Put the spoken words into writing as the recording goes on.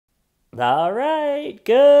All right,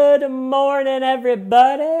 good morning,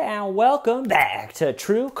 everybody, and welcome back to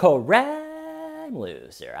True Crime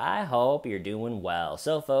Loser. I hope you're doing well.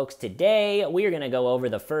 So, folks, today we are going to go over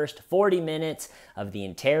the first 40 minutes of the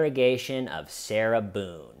interrogation of Sarah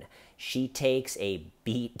Boone. She takes a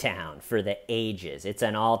beat down for the ages. It's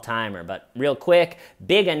an all-timer, but real quick,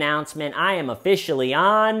 big announcement. I am officially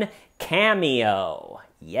on Cameo.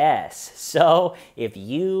 Yes, so if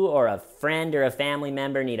you or a friend or a family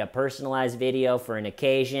member need a personalized video for an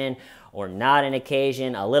occasion or not an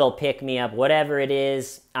occasion, a little pick-me-up, whatever it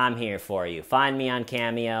is, I'm here for you. Find me on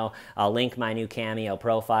Cameo. I'll link my new Cameo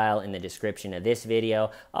profile in the description of this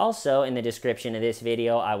video. Also, in the description of this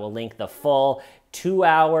video, I will link the full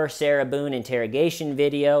 2-hour Sarah Boone interrogation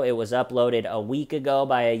video. It was uploaded a week ago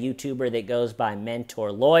by a YouTuber that goes by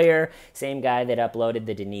Mentor Lawyer, same guy that uploaded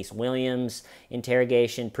the Denise Williams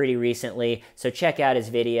interrogation pretty recently. So check out his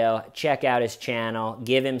video, check out his channel,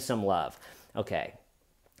 give him some love. Okay.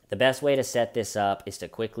 The best way to set this up is to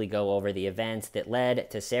quickly go over the events that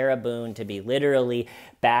led to Sarah Boone to be literally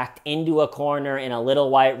backed into a corner in a little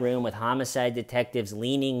white room with homicide detectives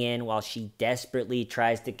leaning in while she desperately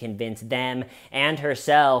tries to convince them and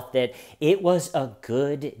herself that it was a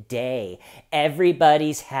good day.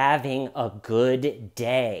 Everybody's having a good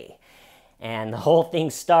day. And the whole thing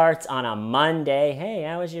starts on a Monday. Hey,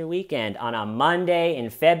 how was your weekend? On a Monday in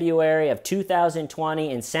February of 2020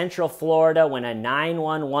 in Central Florida when a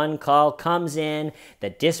 911 call comes in. The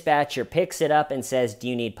dispatcher picks it up and says, "Do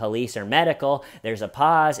you need police or medical?" There's a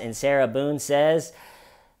pause and Sarah Boone says,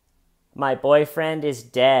 "My boyfriend is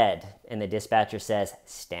dead." And the dispatcher says,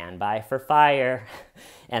 "Stand by for fire."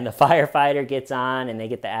 And the firefighter gets on and they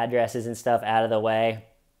get the addresses and stuff out of the way.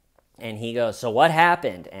 And he goes, "So what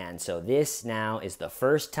happened?" And so this now is the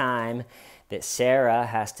first time that Sarah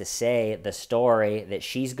has to say the story that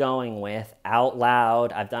she's going with out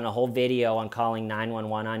loud. I've done a whole video on calling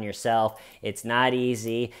 911 on yourself. It's not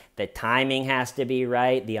easy. The timing has to be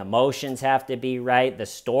right. The emotions have to be right. The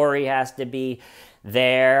story has to be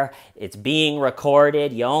there. It's being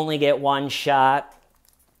recorded. You only get one shot.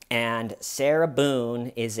 And Sarah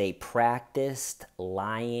Boone is a practiced,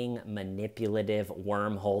 lying, manipulative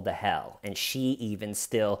wormhole to hell. And she even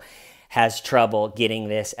still has trouble getting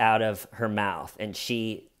this out of her mouth. And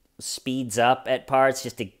she speeds up at parts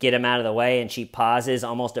just to get him out of the way. And she pauses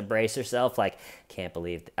almost to brace herself like, can't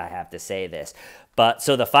believe I have to say this. But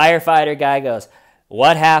so the firefighter guy goes,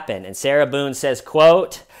 "What happened?" And Sarah Boone says,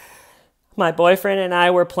 quote, "My boyfriend and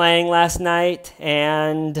I were playing last night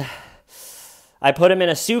and I put him in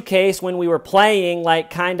a suitcase when we were playing, like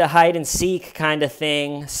kind of hide and seek kind of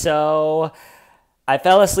thing. So I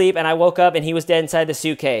fell asleep and I woke up and he was dead inside the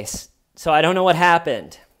suitcase. So I don't know what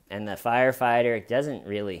happened." And the firefighter doesn't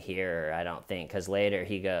really hear her, I don't think, because later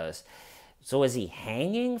he goes, "So was he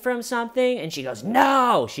hanging from something?" And she goes,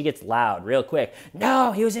 "No." She gets loud real quick.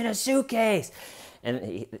 "No, he was in a suitcase."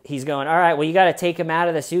 And he's going, "All right, well, you got to take him out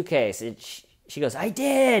of the suitcase." And she goes, "I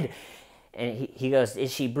did." And he goes,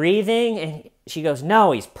 "Is she breathing?" And she goes,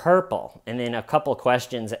 "No, he's purple." And then a couple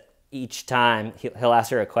questions each time. He'll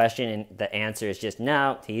ask her a question, and the answer is just,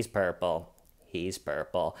 "No, he's purple. He's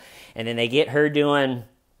purple." And then they get her doing,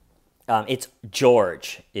 it's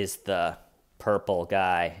George is the purple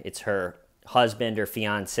guy. It's her husband or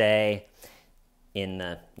fiance in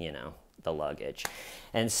the, the luggage.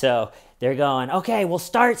 And so they're going, "Okay, we'll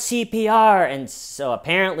start CPR." And so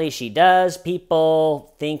apparently she does.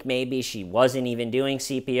 People think maybe she wasn't even doing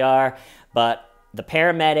CPR, but the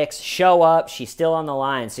paramedics show up. She's still on the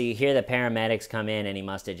line. So you hear the paramedics come in and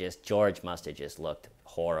George must have just looked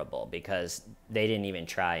horrible because they didn't even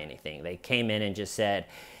try anything. They came in and just said,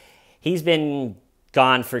 "He's been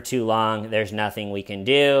gone for too long. There's nothing we can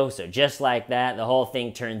do." So just like that, the whole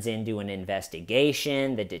thing turns into an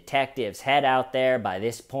investigation. The detectives head out there. By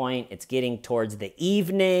this point, it's getting towards the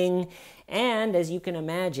evening. And as you can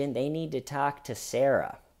imagine, they need to talk to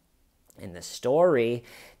Sarah. And the story,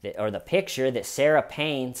 or the picture that Sarah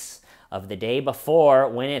paints of the day before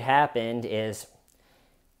when it happened is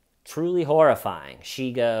truly horrifying.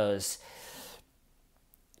 She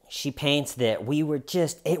paints that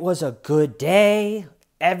it was a good day.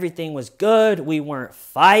 Everything was good. We weren't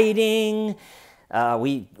fighting.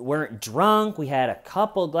 We weren't drunk. We had a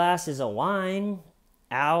couple glasses of wine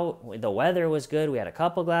out. The weather was good. We had a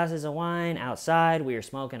couple glasses of wine outside. We were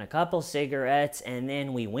smoking a couple cigarettes. And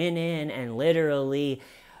then we went in and literally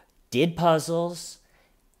did puzzles,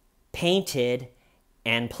 painted,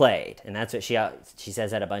 and played. And that's what she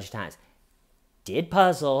says that a bunch of times. Did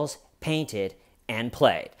puzzles, painted, and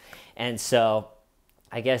played. And so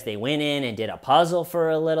I guess they went in and did a puzzle for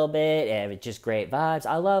a little bit. It was just great vibes.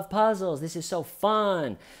 I love puzzles. This is so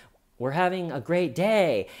fun. we're having a great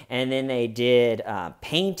day. And then they did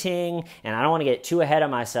painting, and I don't want to get too ahead of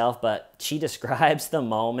myself, but she describes the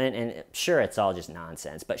moment, and sure, it's all just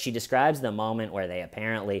nonsense, but she describes the moment where they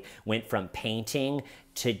apparently went from painting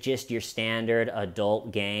to just your standard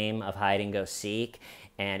adult game of hide and go seek,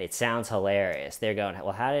 and it sounds hilarious. They're going,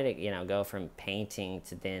 well, how did it, go from painting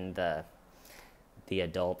to then the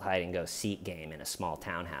adult hide and go seek game in a small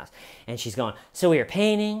townhouse? And she's going, so we were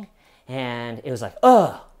painting, and it was like,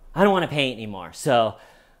 I don't want to paint anymore. So,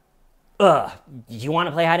 you want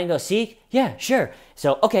to play hide and go seek? Yeah, sure.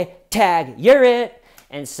 So, okay, tag, you're it.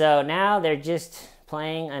 And so now they're just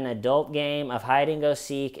playing an adult game of hide and go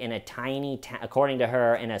seek in a tiny, according to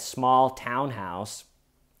her, in a small townhouse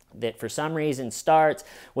that for some reason starts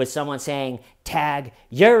with someone saying, tag,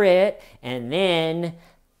 you're it. And then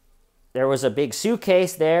there was a big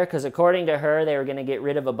suitcase there because according to her, they were going to get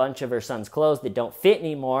rid of a bunch of her son's clothes that don't fit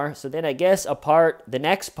anymore. So then I guess the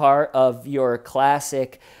next part of your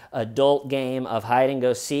classic adult game of hide and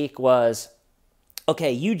go seek was,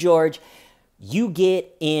 okay, you, George, you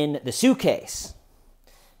get in the suitcase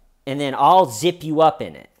and then I'll zip you up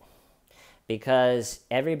in it. Because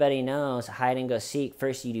everybody knows hide and go seek,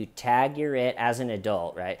 first you do tag, you're it as an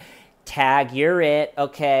adult, right? Tag, you're it,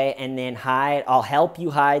 okay, and then hide. I'll help you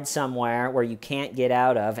hide somewhere where you can't get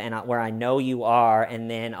out of and where I know you are, and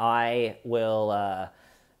then I will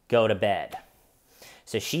go to bed.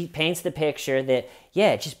 So she paints the picture that,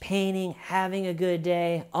 yeah, just painting, having a good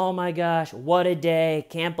day. Oh my gosh, what a day.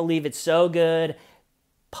 Can't believe it's so good.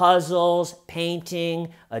 Puzzles, painting,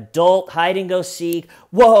 adult hide and go seek.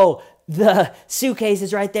 Whoa, the suitcase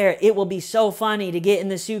is right there. It will be so funny to get in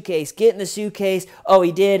the suitcase. Get in the suitcase. Oh,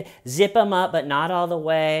 he did zip him up, but not all the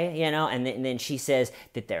way, And then she says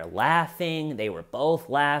that they're laughing. They were both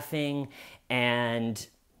laughing. And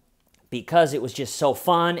because it was just so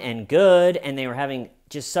fun and good, and they were having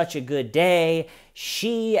just such a good day,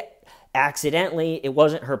 she accidentally, it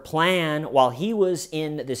wasn't her plan, while he was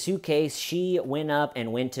in the suitcase, she went up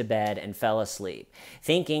and went to bed and fell asleep,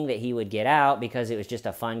 thinking that he would get out because it was just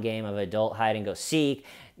a fun game of adult hide and go seek,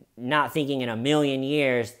 not thinking in a million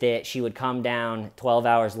years that she would come down 12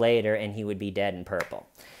 hours later and he would be dead and purple.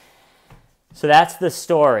 So that's the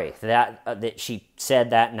story that she said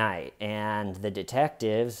that night. And the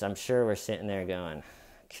detectives, I'm sure, were sitting there going,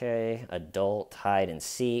 okay, adult hide and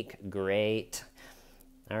seek, great.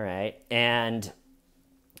 All right, and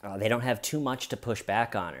they don't have too much to push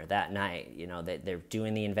back on her that night. They're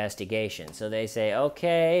doing the investigation. So they say,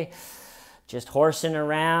 okay, just horsing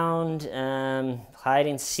around, hide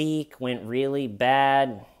and seek, went really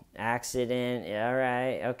bad, accident, all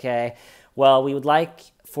right, okay. Well, we would like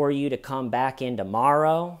for you to come back in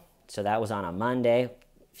tomorrow. So that was on a Monday.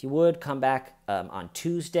 If you would, come back on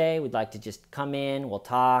Tuesday. We'd like to just come in, we'll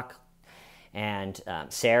talk. And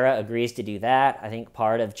Sarah agrees to do that. I think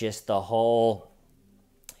part of just the whole,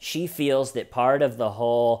 she feels that part of the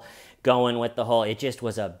whole going with the whole, it just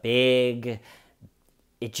was a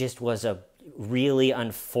really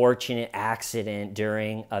unfortunate accident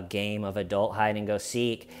during a game of adult hide and go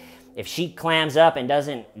seek. If she clams up and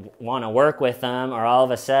doesn't want to work with them, or all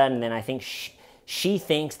of a sudden, then I think she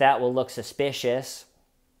thinks that will look suspicious.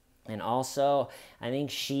 And also, I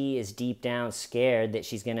think she is deep down scared that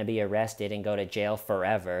she's going to be arrested and go to jail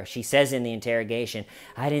forever. She says in the interrogation,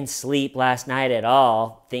 I didn't sleep last night at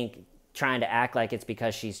all, trying to act like it's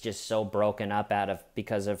because she's just so broken up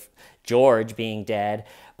because of George being dead.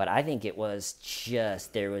 But I think it was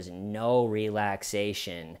just, there was no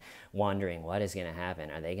relaxation, wondering what is going to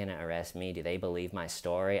happen. Are they going to arrest me? Do they believe my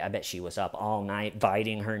story? I bet she was up all night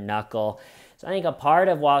biting her knuckle. So I think a part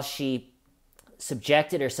of while she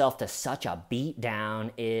subjected herself to such a beatdown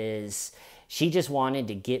is she just wanted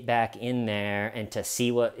to get back in there and to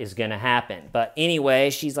see what is going to happen. But anyway,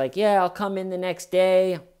 she's like, yeah, I'll come in the next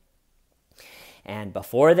day. And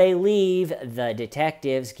before they leave, the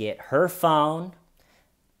detectives get her phone,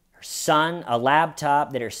 her son, a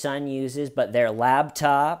laptop that her son uses, but their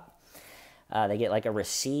laptop. They get like a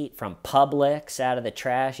receipt from Publix out of the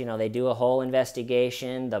trash. They do a whole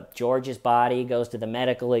investigation. George's body goes to the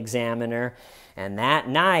medical examiner. And that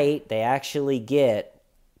night, they actually get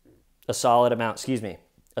a solid amount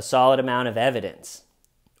of evidence.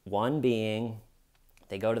 One being,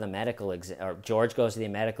 they go to the George goes to the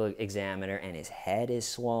medical examiner, and his head is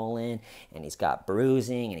swollen, and he's got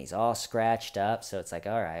bruising, and he's all scratched up. So it's like,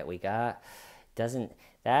 all right,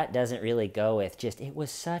 that doesn't really go with just, it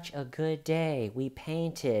was such a good day. We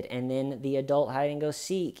painted, and then the adult hide and go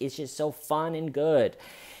seek. It's just so fun and good.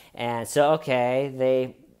 And so,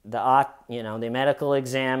 okay, the medical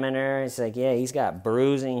examiner is like, yeah, he's got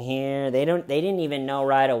bruising here. They didn't even know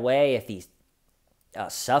right away if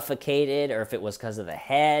suffocated or if it was because of the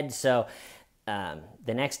head. So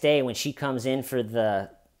the next day when she comes in for the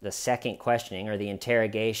second questioning or the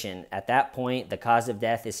interrogation, at that point the cause of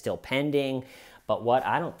death is still pending. But what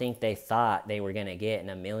I don't think they thought they were going to get in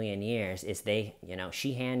a million years is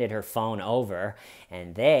she handed her phone over,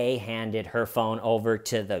 and they handed her phone over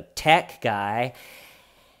to the tech guy.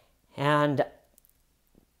 And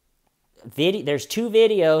there's 2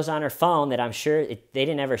 videos on her phone that I'm sure, they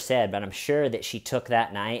didn't ever said, but I'm sure that she took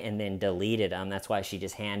that night and then deleted them. That's why she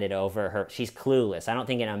just handed over her, she's clueless. I don't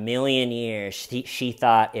think in a million years she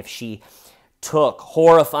thought if she took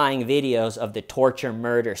horrifying videos of the torture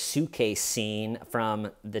murder suitcase scene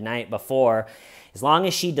from the night before, as long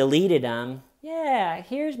as she deleted them, yeah,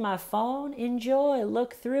 here's my phone, enjoy,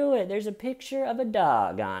 look through it, there's a picture of a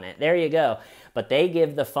dog on it, there you go. But they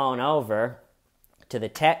give the phone over to the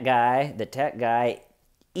tech guy. The tech guy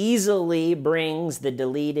easily brings the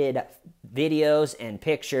deleted videos and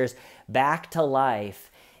pictures back to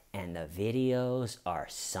life, and the videos are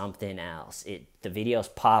something else. The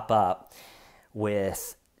videos pop up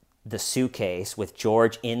with the suitcase, with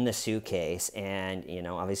George in the suitcase, and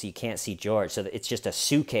obviously you can't see George, so it's just a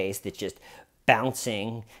suitcase that's just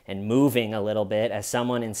bouncing and moving a little bit as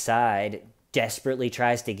someone inside desperately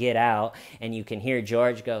tries to get out, and you can hear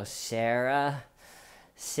George go, Sarah,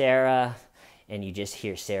 Sarah, and you just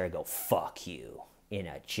hear Sarah go, fuck you, in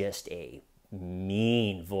just a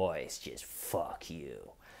mean voice, just fuck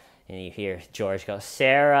you. And you hear George go,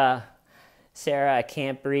 Sarah, Sarah, I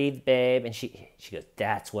can't breathe, babe. And she goes,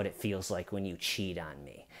 that's what it feels like when you cheat on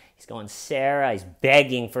me. He's going, Sarah, he's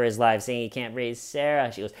begging for his life, saying he can't breathe.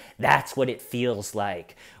 Sarah, she goes, that's what it feels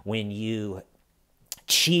like when you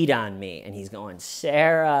cheat on me. And he's going,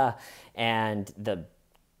 Sarah, and the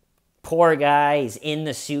poor guy, he's in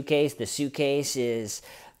the suitcase. The suitcase is,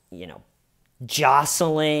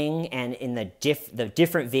 jostling, and in the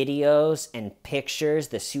different videos and pictures,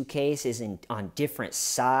 the suitcase is on different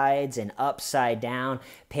sides and upside down,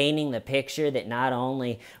 painting the picture that not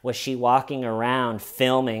only was she walking around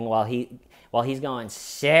filming while he's going,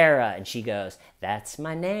 Sarah, and she goes, that's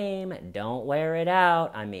my name, don't wear it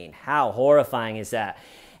out. I mean, how horrifying is that?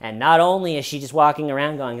 And not only is she just walking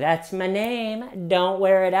around going, that's my name, don't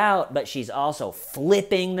wear it out, but she's also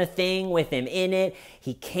flipping the thing with him in it.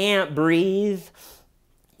 He can't breathe.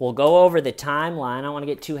 We'll go over the timeline. I don't want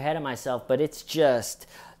to get too ahead of myself, but it's just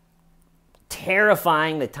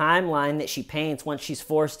terrifying, the timeline that she paints once she's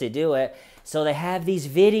forced to do it. So they have these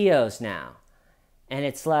videos now. And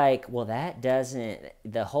it's like, well, that doesn't,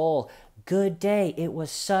 the whole good day. It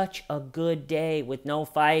was such a good day with no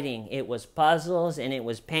fighting. It was puzzles, and it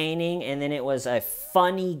was painting, and then it was a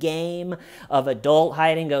funny game of adult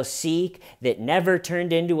hide-and-go-seek that never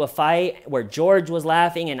turned into a fight, where George was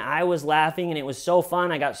laughing and I was laughing, and it was so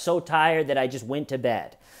fun. I got so tired that I just went to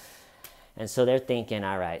bed. And so they're thinking,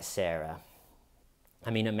 all right, Sarah.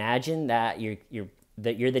 I mean, imagine that you're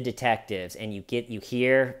the detectives, and you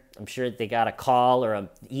hear, I'm sure they got a call or an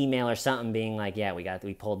email or something being like, yeah,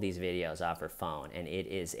 we pulled these videos off her phone, and it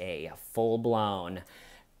is a full-blown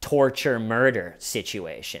torture murder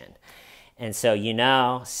situation. And so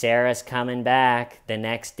Sarah's coming back the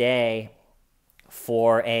next day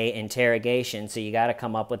for a interrogation, so you got to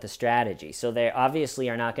come up with a strategy. So they obviously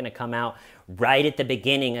are not going to come out right at the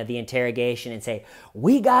beginning of the interrogation and say,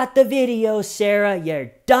 we got the video, Sarah,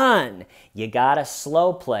 you're done. You got to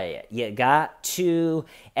slow play it. You got to,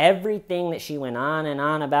 everything that she went on and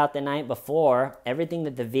on about the night before, everything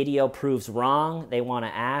that the video proves wrong, they want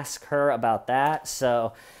to ask her about that.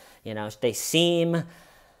 So, they seem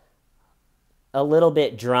a little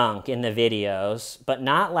bit drunk in the videos, but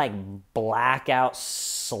not like blackout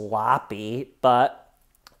sloppy, but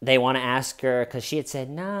they want to ask her, because she had said,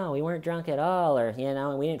 no, we weren't drunk at all, or,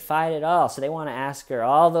 we didn't fight at all. So they want to ask her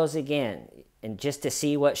all those again, and just to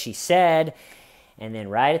see what she said. And then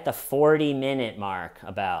right at the 40-minute mark,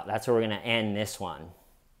 that's where we're going to end this one.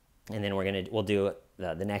 And then we'll do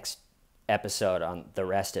the next episode on the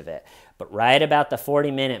rest of it. But right about the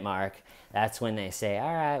 40-minute mark, that's when they say,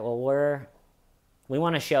 all right, well, we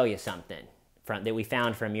want to show you something that we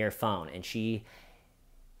found from your phone. And she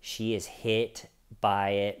is hit by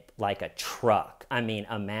it like a truck. I mean,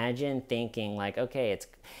 imagine thinking like, okay,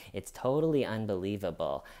 it's totally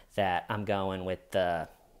unbelievable that I'm going with the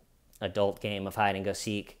adult game of hide and go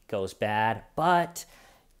seek goes bad, but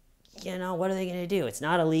what are they going to do? It's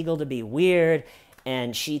not illegal to be weird.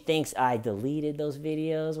 And she thinks I deleted those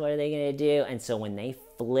videos. What are they going to do? And so when they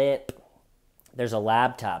flip, there's a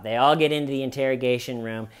laptop. They all get into the interrogation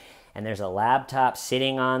room, and there's a laptop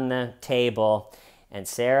sitting on the table, and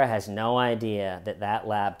Sarah has no idea that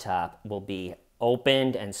laptop will be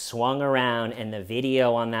opened and swung around, and the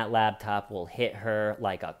video on that laptop will hit her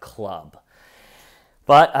like a club.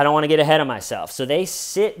 But I don't want to get ahead of myself. So they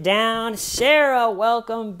sit down. Sarah,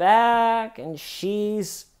 welcome back. And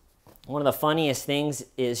she's, one of the funniest things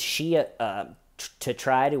is she, to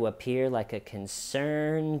try to appear like a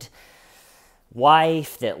concerned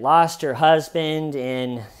wife that lost her husband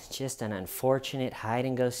in just an unfortunate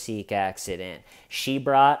hide-and-go-seek accident. She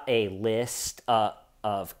brought a list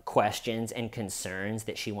of questions and concerns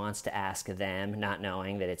that she wants to ask them, not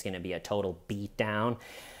knowing that it's going to be a total beatdown.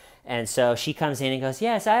 And so she comes in and goes,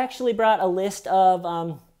 yes, I actually brought a list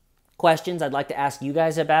of questions I'd like to ask you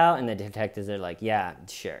guys about. And the detectives are like, yeah,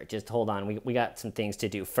 sure, just hold on. We got some things to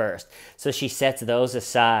do first. So she sets those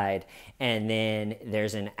aside, and then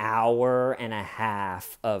there's an hour and a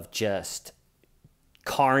half of just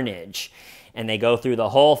carnage. And they go through the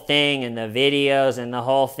whole thing and the videos, and the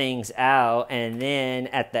whole thing's out. And then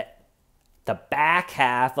at the back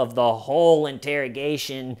half of the whole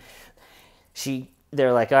interrogation,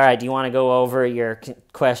 they're like, all right, do you want to go over your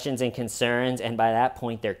questions and concerns? And by that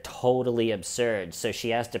point, they're totally absurd. So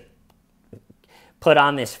she has to put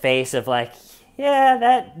on this face of like, yeah,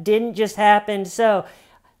 that didn't just happen. So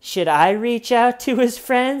should I reach out to his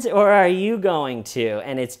friends, or are you going to?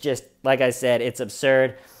 And it's just, like I said, it's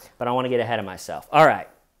absurd, but I want to get ahead of myself. All right.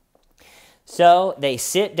 So they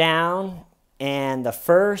sit down, and the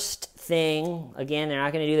first thing, again, they're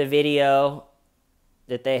not going to do the video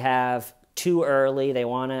that they have too early. They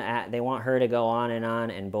want her to go on,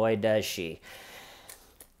 and boy, does she.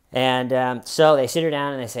 And so they sit her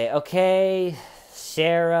down and they say, okay,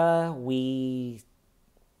 Sarah, we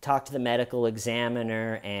talked to the medical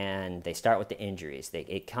examiner, and they start with the injuries.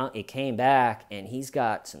 It came back, and he's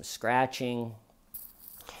got some scratching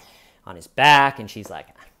on his back, and she's like,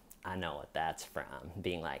 I know what that's from,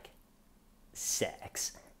 being like,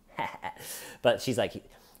 sex. But she's like,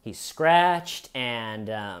 he's scratched, and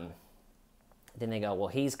then they go, well,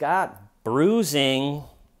 he's got bruising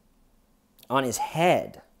on his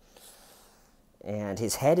head, and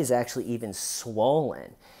his head is actually even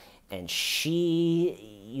swollen. And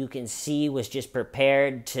she, you can see, was just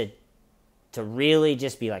prepared to really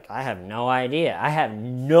just be like, I have no idea. I have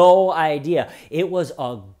no idea. It was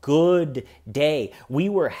a good day. We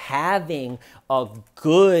were having a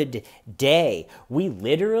good day. We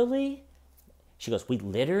literally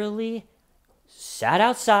sat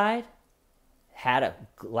outside, had a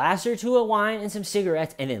glass or two of wine and some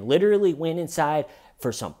cigarettes, and then literally went inside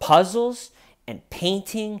for some puzzles and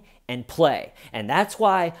painting and play. And that's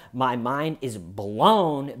why my mind is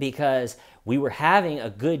blown, because we were having a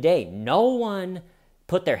good day. No one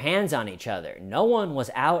put their hands on each other. No one was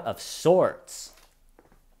out of sorts.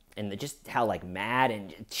 And just how like mad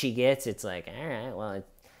and she gets, it's like, all right, well, it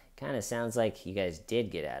kind of sounds like you guys did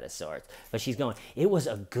get out of sorts. But she's going, it was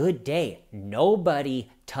a good day. Nobody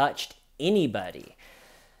touched anybody.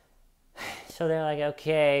 So they're like,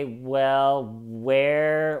 okay, well,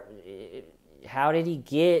 how did he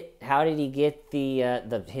get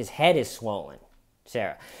his head is swollen,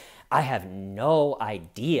 Sarah? I have no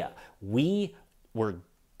idea. We were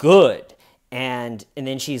good. And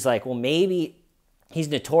then she's like, well, maybe he's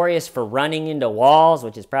notorious for running into walls,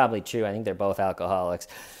 which is probably true. I think they're both alcoholics.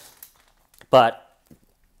 But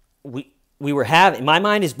we were having, my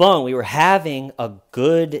mind is blown. We were having a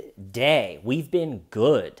good day. We've been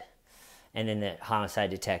good. And then the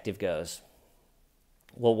homicide detective goes,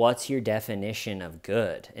 well, what's your definition of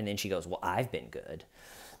good? And then she goes, well, I've been good.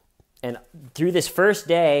 And through this first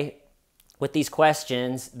day with these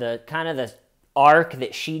questions, the kind of the arc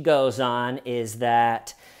that she goes on is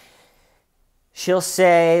that she'll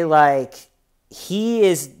say, like, he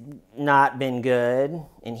has not been good,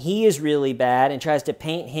 and he is really bad, and tries to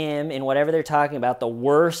paint him in whatever they're talking about the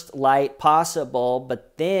worst light possible,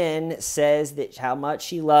 but then says that how much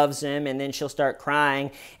she loves him, and then she'll start crying,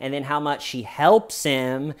 and then how much she helps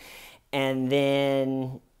him, and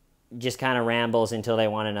then just kind of rambles until they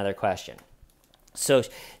want another question. So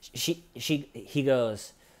he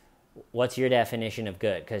goes, what's your definition of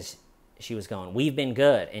good? Because she was going, we've been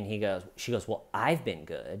good. And she goes, well, I've been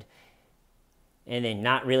good. And then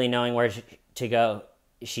not really knowing where to go,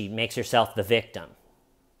 she makes herself the victim.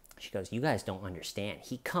 She goes, you guys don't understand.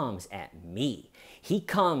 He comes at me. He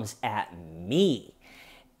comes at me.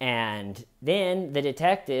 And then the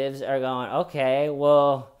detectives are going, okay,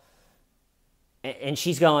 well, and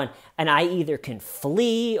she's going, and I either can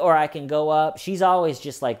flee or I can go up. She's always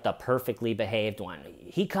just like the perfectly behaved one.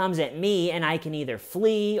 He comes at me, and I can either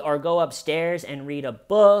flee or go upstairs and read a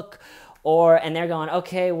book, and they're going,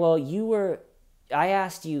 okay, well, I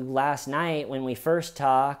asked you last night when we first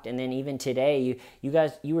talked, and then even today,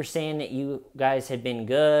 you were saying that you guys had been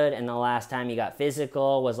good, and the last time you got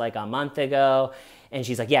physical was like a month ago. And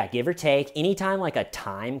she's like, yeah, give or take. Anytime like a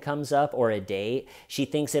time comes up or a date, she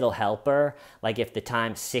thinks it'll help her. Like if the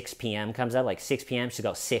time 6 p.m. comes up, like 6 p.m., she'll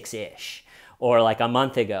go 6-ish. Or like a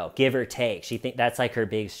month ago, give or take. She think that's like her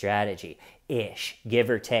big strategy. Ish, give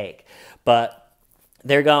or take. But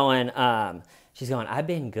they're going, she's going, I've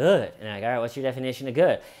been good. And I'm like, all right, what's your definition of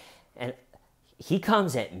good? And he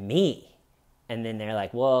comes at me. And then they're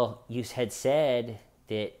like, well, you had said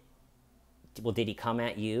that, well, did he come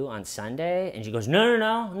at you on Sunday? And she goes,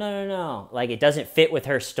 no. Like, it doesn't fit with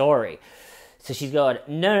her story. So she's going,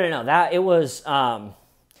 no. That, it was, so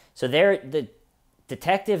the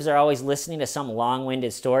detectives are always listening to some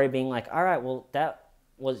long-winded story being like, all right, well,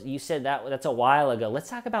 you said that's a while ago. Let's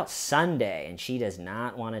talk about Sunday. And she does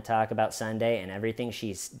not want to talk about Sunday, and every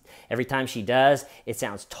time she does, it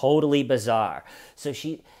sounds totally bizarre. So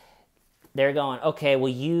they're going, okay,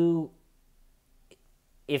 well,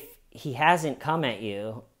 if he hasn't come at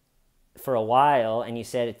you for a while, and you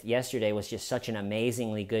said yesterday was just such an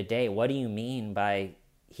amazingly good day, what do you mean by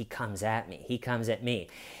he comes at me? He comes at me.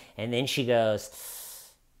 And then she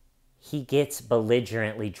goes, he gets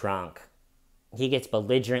belligerently drunk.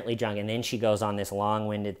 And then she goes on this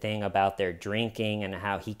long-winded thing about their drinking and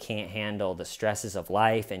how he can't handle the stresses of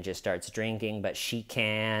life and just starts drinking, but she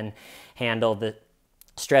can handle the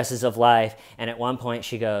stresses of life. And at one point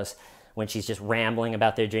she goes, when she's just rambling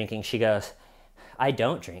about their drinking, she goes, I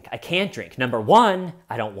don't drink. I can't drink. Number one,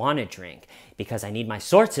 I don't want to drink because I need my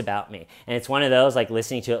sorts about me. And it's one of those, like,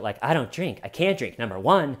 listening to it, like, I don't drink. I can't drink. Number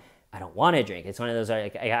one, I don't want to drink. It's one of those,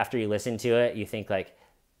 like, after you listen to it, you think, like,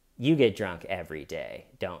 you get drunk every day,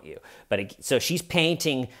 don't you? But so she's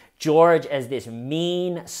painting George as this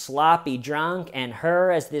mean, sloppy drunk, and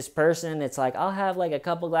her as this person that's like, I'll have like a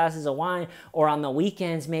couple glasses of wine, or on the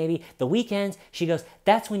weekends maybe. The weekends, she goes,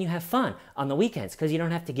 that's when you have fun, on the weekends, because you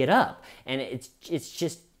don't have to get up. And it's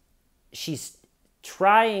just, she's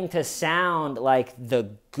trying to sound like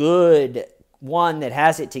the good one that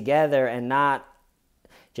has it together and not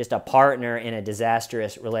just a partner in a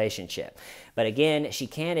disastrous relationship. But again, she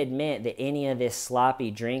can't admit that any of this sloppy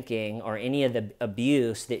drinking or any of the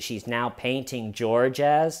abuse that she's now painting George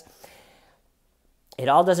as, it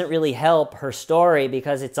all doesn't really help her story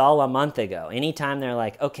because it's all a month ago. Anytime they're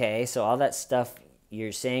like, okay, so all that stuff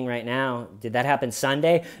you're saying right now, did that happen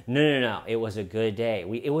Sunday? No. It was a good day.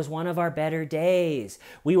 It was one of our better days.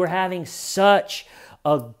 We were having such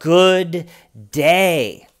a good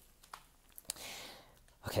day.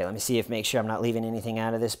 Okay, let me make sure I'm not leaving anything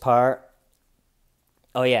out of this part.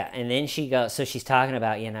 Oh yeah, and then she goes, so she's talking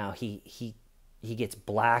about, he gets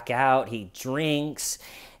blackout, he drinks,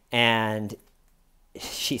 and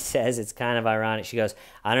she says, it's kind of ironic, she goes,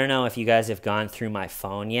 I don't know if you guys have gone through my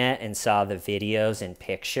phone yet and saw the videos and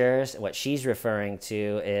pictures. What she's referring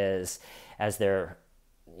to is, as they're,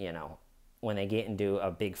 when they get into a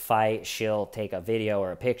big fight, she'll take a video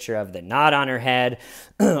or a picture of the knot on her head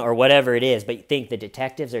or whatever it is. But you think the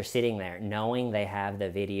detectives are sitting there knowing they have the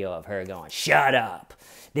video of her going, shut up.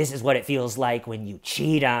 This is what it feels like when you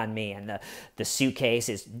cheat on me. And the suitcase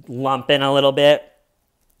is lumping a little bit.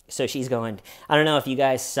 So she's going, I don't know if you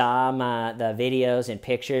guys saw the videos and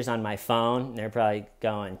pictures on my phone. They're probably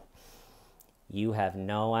going, you have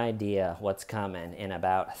no idea what's coming in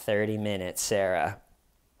about 30 minutes, Sarah.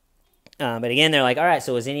 But again, they're like, all right,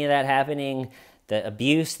 so was any of that happening? The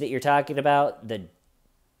abuse that you're talking about, the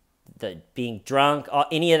being drunk,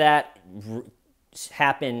 any of that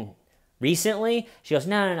happened recently? She goes,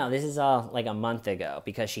 no, this is all like a month ago,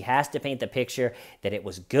 because she has to paint the picture that it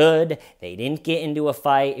was good. They didn't get into a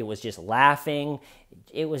fight. It was just laughing.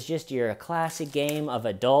 It was just your classic game of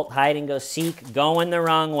adult hide-and-go-seek going the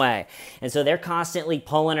wrong way. And so they're constantly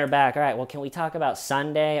pulling her back. All right, well, can we talk about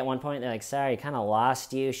Sunday? At one point, they're like, sorry, I kind of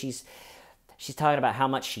lost you. She's talking about how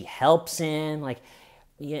much she helps him. Like,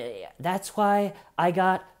 yeah, that's why I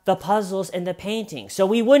got the puzzles and the painting, so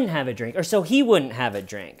we wouldn't have a drink, or so he wouldn't have a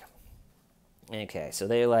drink. Okay, so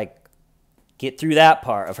they like get through that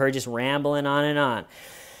part of her just rambling on and on.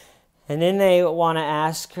 And then they want to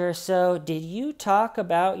ask her, so did you talk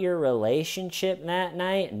about your relationship that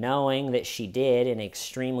night? Knowing that she did in an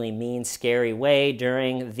extremely mean, scary way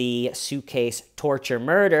during the suitcase torture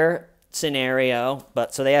murder scenario.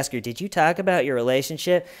 But so they ask her, did you talk about your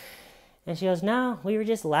relationship? And she goes, no, we were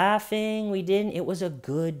just laughing. We didn't. It was a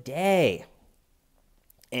good day.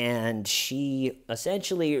 And she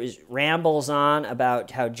essentially rambles on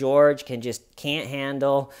about how George can't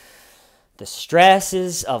handle the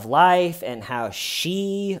stresses of life, and how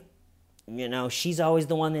she, she's always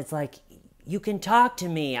the one that's like, you can talk to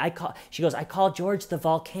me. She goes, I call George the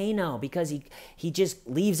volcano because he just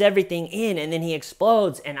leaves everything in and then he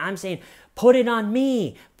explodes. And I'm saying, put it on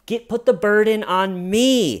me. Put the burden on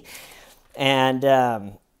me.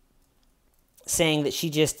 And saying that she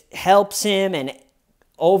just helps him, and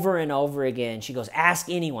over again, she goes, ask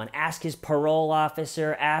anyone, ask his parole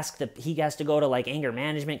officer, he has to go to like anger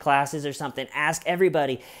management classes or something, ask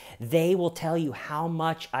everybody. They will tell you how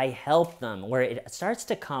much I help them, where it starts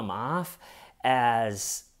to come off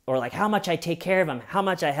as, or like how much I take care of them, how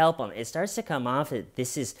much I help them. It starts to come off that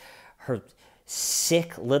this is her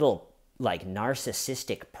sick little like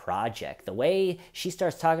narcissistic project. The way she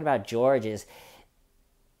starts talking about George is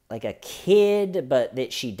like a kid, but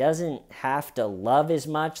that she doesn't have to love as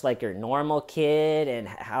much like her normal kid, and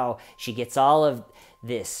how she gets all of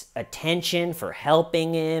this attention for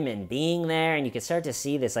helping him and being there. And you can start to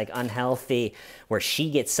see this like unhealthy, where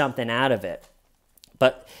she gets something out of it.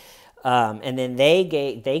 But and then they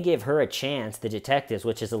give her a chance, the detectives,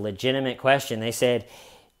 which is a legitimate question. They said,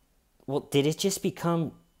 well, did it just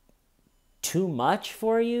become too much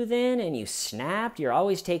for you then, and you snapped? You're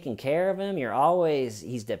always taking care of him,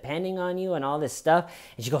 he's depending on you and all this stuff.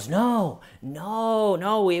 And she goes, no,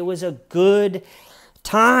 it was a good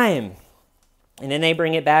time. And then they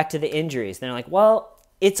bring it back to the injuries. They're like, well,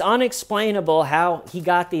 it's unexplainable how he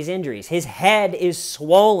got these injuries. His head is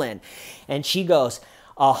swollen. And she goes,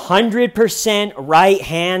 100% right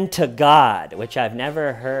hand to God, which I've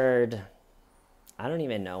never heard. I don't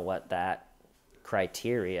even know what that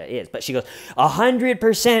criteria is, but she goes,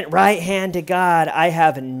 100% right hand to God. I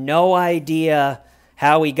have no idea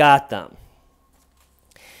how he got them.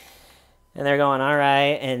 And they're going, all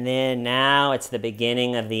right. And then now it's the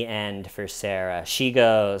beginning of the end for Sarah. She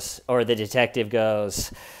goes, or the detective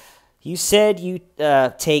goes, you said you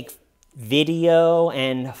take video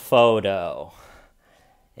and photo.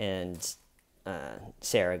 And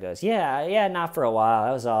Sarah goes, yeah, not for a while.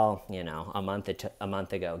 That was all, a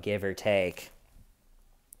month ago, give or take.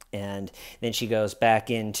 And then she goes back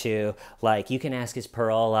into, like, you can ask his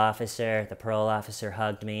parole officer. The parole officer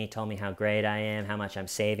hugged me, told me how great I am, how much I'm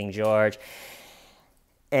saving George.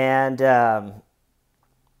 And they're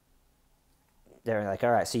like,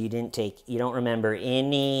 all right, so you don't remember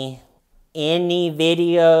any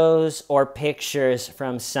videos or pictures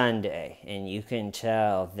from Sunday. And you can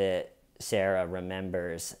tell that Sarah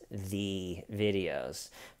remembers the videos.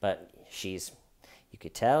 But you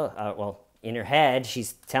could tell, in her head,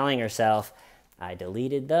 she's telling herself, I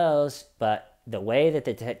deleted those. But the way that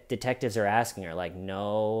the detectives are asking her, like,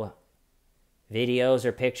 no videos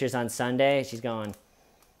or pictures on Sunday, she's going,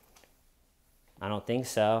 I don't think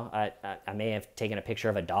so. I may have taken a picture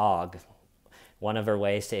of a dog. One of her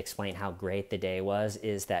ways to explain how great the day was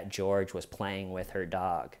is that George was playing with her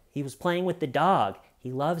dog. He was playing with the dog.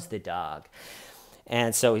 He loves the dog.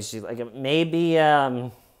 And so he's like, maybe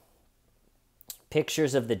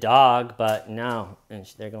pictures of the dog, but no.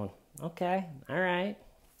 And they're going, okay, all right.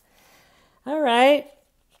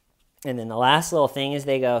 And then the last little thing is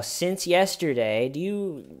they go, since yesterday, do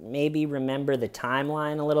you maybe remember the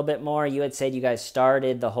timeline a little bit more? You had said you guys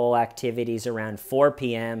started the whole activities around 4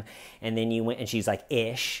 p.m. and then you went, and she's like,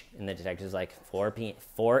 ish. And the detective's like,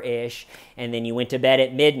 4-ish. And then you went to bed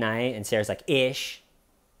at midnight, and Sarah's like, ish.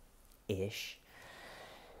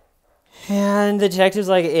 And the detective's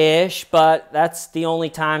like, ish, but that's the only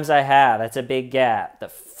times I have. That's a big gap, the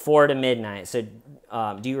 4 to midnight. So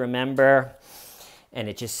do you remember? And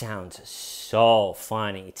it just sounds so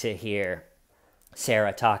funny to hear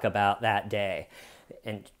Sarah talk about that day.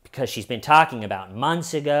 And because she's been talking about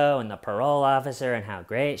months ago and the parole officer and how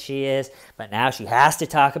great she is, but now she has to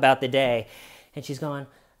talk about the day. And she's going,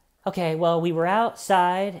 okay, well, we were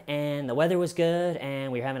outside and the weather was good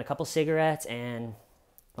and we were having a couple cigarettes and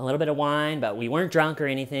a little bit of wine, but we weren't drunk or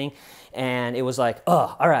anything. And it was like,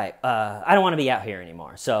 oh, all right, I don't want to be out here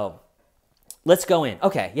anymore. So let's go in.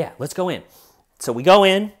 Okay, yeah, let's go in. So we go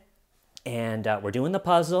in, and we're doing the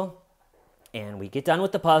puzzle, and we get done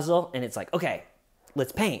with the puzzle, and it's like, okay,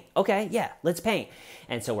 let's paint. Okay, yeah, let's paint.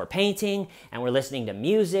 And so we're painting, and we're listening to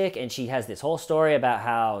music, and she has this whole story about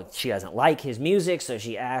how she doesn't like his music, so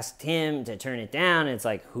she asked him to turn it down, and it's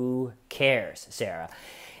like, who cares, Sarah?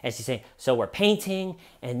 And she's saying, so we're painting,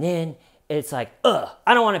 and then it's like, I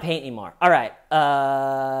don't want to paint anymore. All right,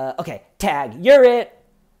 okay, tag, you're it.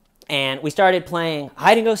 And we started playing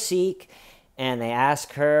hide and go seek. And they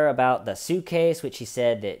asked her about the suitcase, which she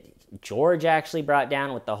said that George actually brought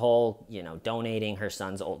down with the whole, donating her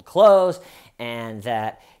son's old clothes, and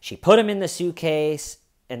that she put him in the suitcase,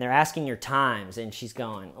 and they're asking her times, and she's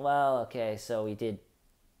going, well, okay, so we did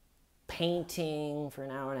painting for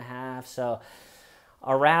an hour and a half, so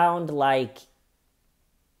around like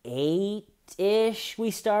 8-ish,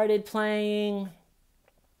 we started playing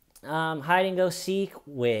hide and go seek,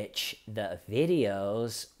 which the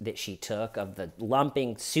videos that she took of the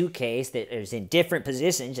lumping suitcase that is in different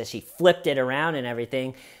positions as she flipped it around and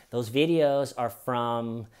everything, those videos are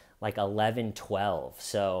from like 11, 12.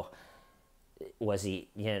 So was he,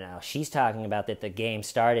 she's talking about that the game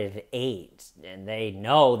started at 8, and they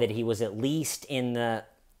know that he was at least in the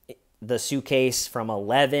suitcase from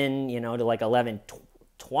 11, to like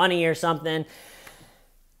 11:20 or something.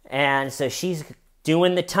 And so she's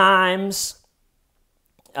doing the times.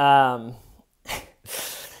 Like,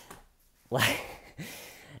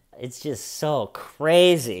 it's just so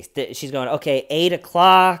crazy. She's going, okay, 8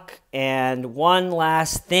 o'clock, and one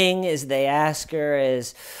last thing is they ask her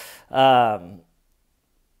is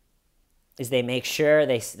they make sure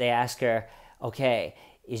they ask her, okay,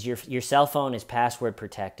 is your cell phone is password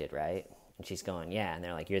protected, right? And she's going, yeah. And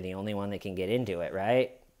they're like, you're the only one that can get into it,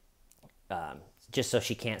 right? Just so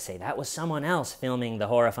she can't say that was someone else filming the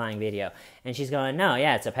horrifying video. And she's going, no,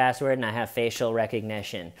 yeah, it's a password and I have facial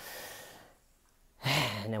recognition.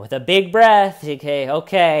 And then with a big breath,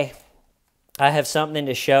 okay, I have something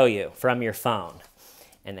to show you from your phone.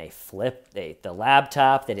 And they flip the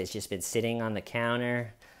laptop that has just been sitting on the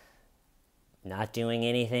counter, not doing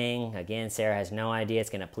anything. Again, Sarah has no idea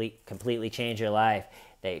it's going to completely change her life.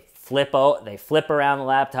 They flip around the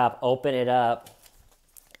laptop, open it up,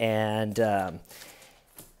 and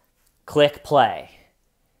click play.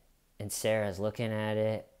 And Sarah's looking at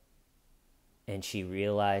it, and she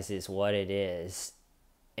realizes what it is.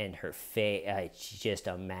 And her face, I just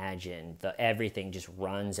imagine everything just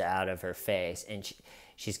runs out of her face. And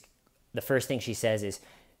she's the first thing she says is,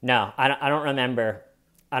 "No, I don't remember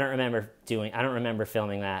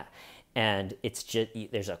filming that." And it's just,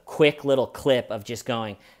 there's a quick little clip of just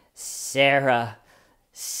going, Sarah,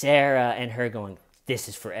 and her going, "This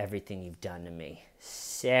is for everything you've done to me.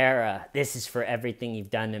 Sarah, this is for everything you've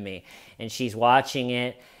done to me." And she's watching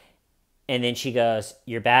it, and then she goes,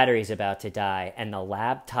 "Your battery's about to die." And the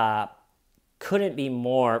laptop couldn't be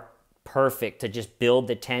more perfect to just build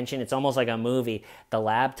the tension. It's almost like a movie. The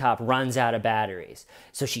laptop runs out of batteries.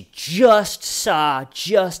 So she just saw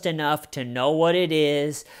just enough to know what it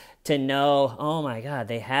is, to know, oh my God,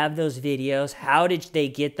 they have those videos. How did they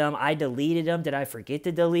get them? I deleted them. Did I forget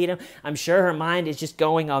to delete them? I'm sure her mind is just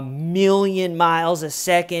going a million miles a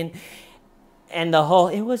second. And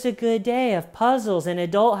it was a good day of puzzles and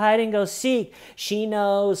adult hide and go seek. She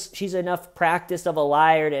knows, she's enough practice of a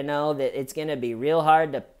liar to know that it's going to be real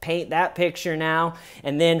hard to paint that picture now.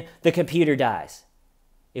 And then the computer dies.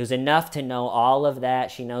 It was enough to know all of that.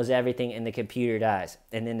 She knows everything, and the computer dies.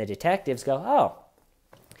 And then the detectives go, oh,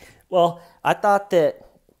 well, I thought that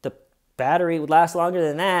the battery would last longer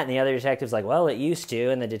than that. And the other detective's like, well, it used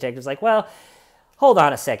to. And the detective's like, well, hold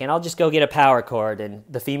on a second, I'll just go get a power cord. And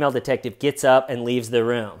the female detective gets up and leaves the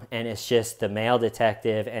room. And it's just the male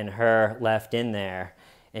detective and her left in there.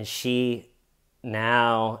 And she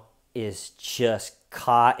now is just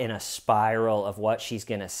caught in a spiral of what she's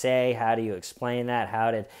going to say. How do you explain that?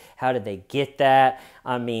 How did they get that?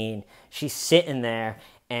 I mean, she's sitting there,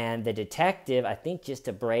 and the detective, I think just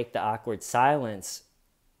to break the awkward silence,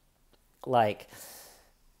 like,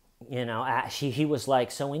 he was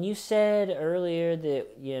like, so when you said earlier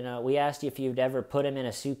that, we asked you if you'd ever put him in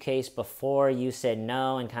a suitcase before, you said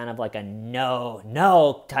no, in kind of like a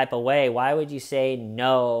no type of way. Why would you say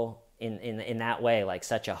no in that way, like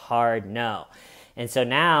such a hard no? And so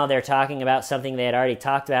now they're talking about something they had already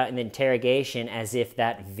talked about in the interrogation, as if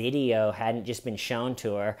that video hadn't just been shown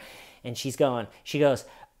to her. And she goes,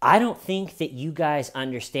 I don't think that you guys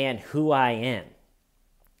understand who I am.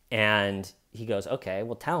 And he goes, okay,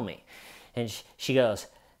 well, tell me. And she goes,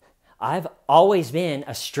 I've always been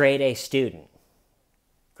a straight A student.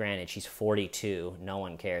 Granted, she's 42. No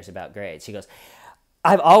one cares about grades. She goes,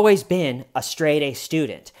 I've always been a straight A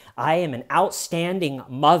student. I am an outstanding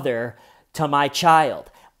mother to my child.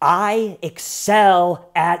 I excel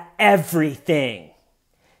at everything.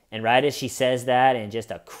 And right as she says that, in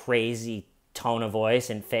just a crazy tone of voice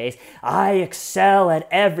and face, I excel at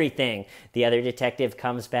everything, the other detective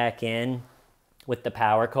comes back in with the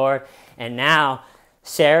power cord. And now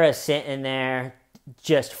Sarah's sitting there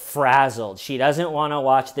just frazzled. She doesn't want to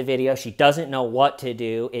watch the video. She doesn't know what to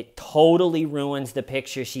do. It totally ruins the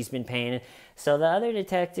picture she's been painting. So the other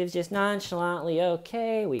detective's just nonchalantly,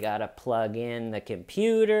 okay, we got to plug in the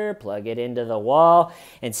computer, plug it into the wall.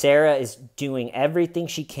 And Sarah is doing everything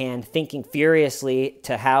she can, thinking furiously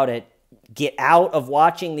to how to get out of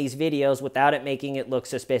watching these videos without it making it look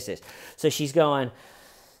suspicious. So she's going,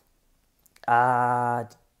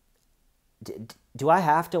 do I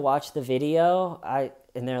have to watch the video?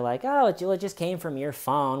 And they're like, oh, it just came from your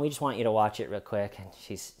phone. We just want you to watch it real quick.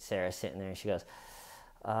 And Sarah's sitting there and she goes,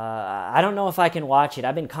 I don't know if I can watch it.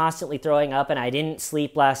 I've been constantly throwing up and I didn't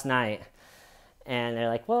sleep last night. And they're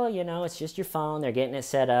like, well, you know, it's just your phone. They're getting it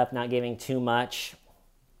set up, not giving too much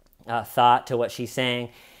thought to what she's saying.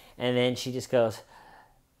 And then she just goes,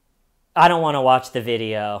 I don't want to watch the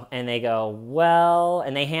video. And they go, well,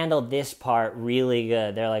 and they handled this part really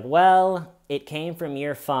good. They're like, well, it came from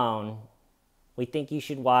your phone. We think you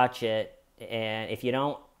should watch it. And if you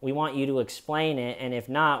don't, we want you to explain it. And if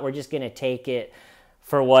not, we're just going to take it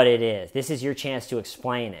for what it is. This is your chance to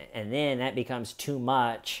explain it. And then that becomes too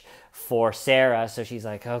much for Sarah. So she's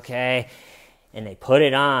like, okay. And they put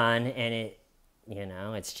it on and it, you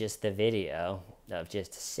know, it's just the video of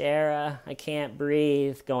just Sarah, I can't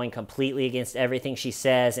breathe, going completely against everything she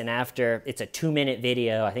says. And after, it's a 2-minute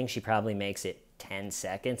video, I think she probably makes it 10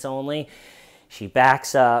 seconds only. She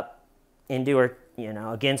backs up into her, you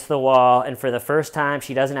know, against the wall. And for the first time,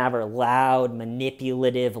 she doesn't have her loud,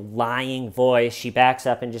 manipulative, lying voice. She backs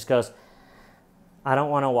up and just goes, I don't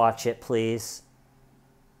want to watch it, please.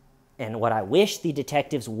 And what I wish the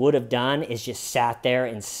detectives would have done is just sat there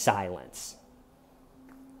in silence.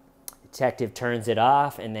 Detective turns it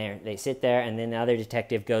off and they sit there, and then the other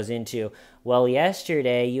detective goes into, well,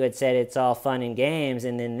 yesterday you had said it's all fun and games,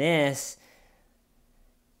 and then this,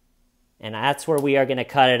 and that's where we are going to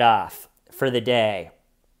cut it off for the day.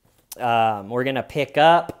 We're going to pick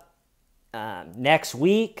up next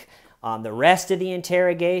week on the rest of the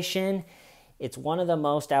interrogation. It's one of the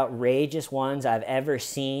most outrageous ones I've ever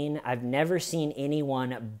seen. I've never seen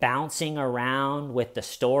anyone bouncing around with the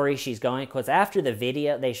story she's going, because after the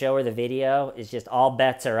video, they show her the video, it's just all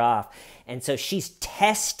bets are off. And so she's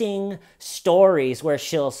testing stories where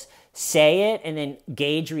she'll say it and then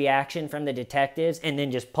gauge reaction from the detectives and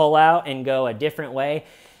then just pull out and go a different way.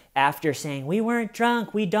 After saying, we weren't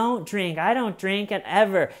drunk, we don't drink, I don't drink, and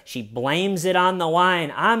ever, she blames it on the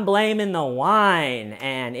wine. I'm blaming the wine.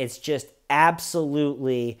 And it's just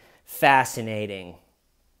absolutely fascinating.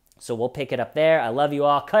 So we'll pick it up there. I love you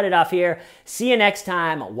all. Cut it off here. See you next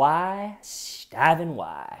time. Why? Stivin'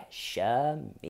 why? Shami.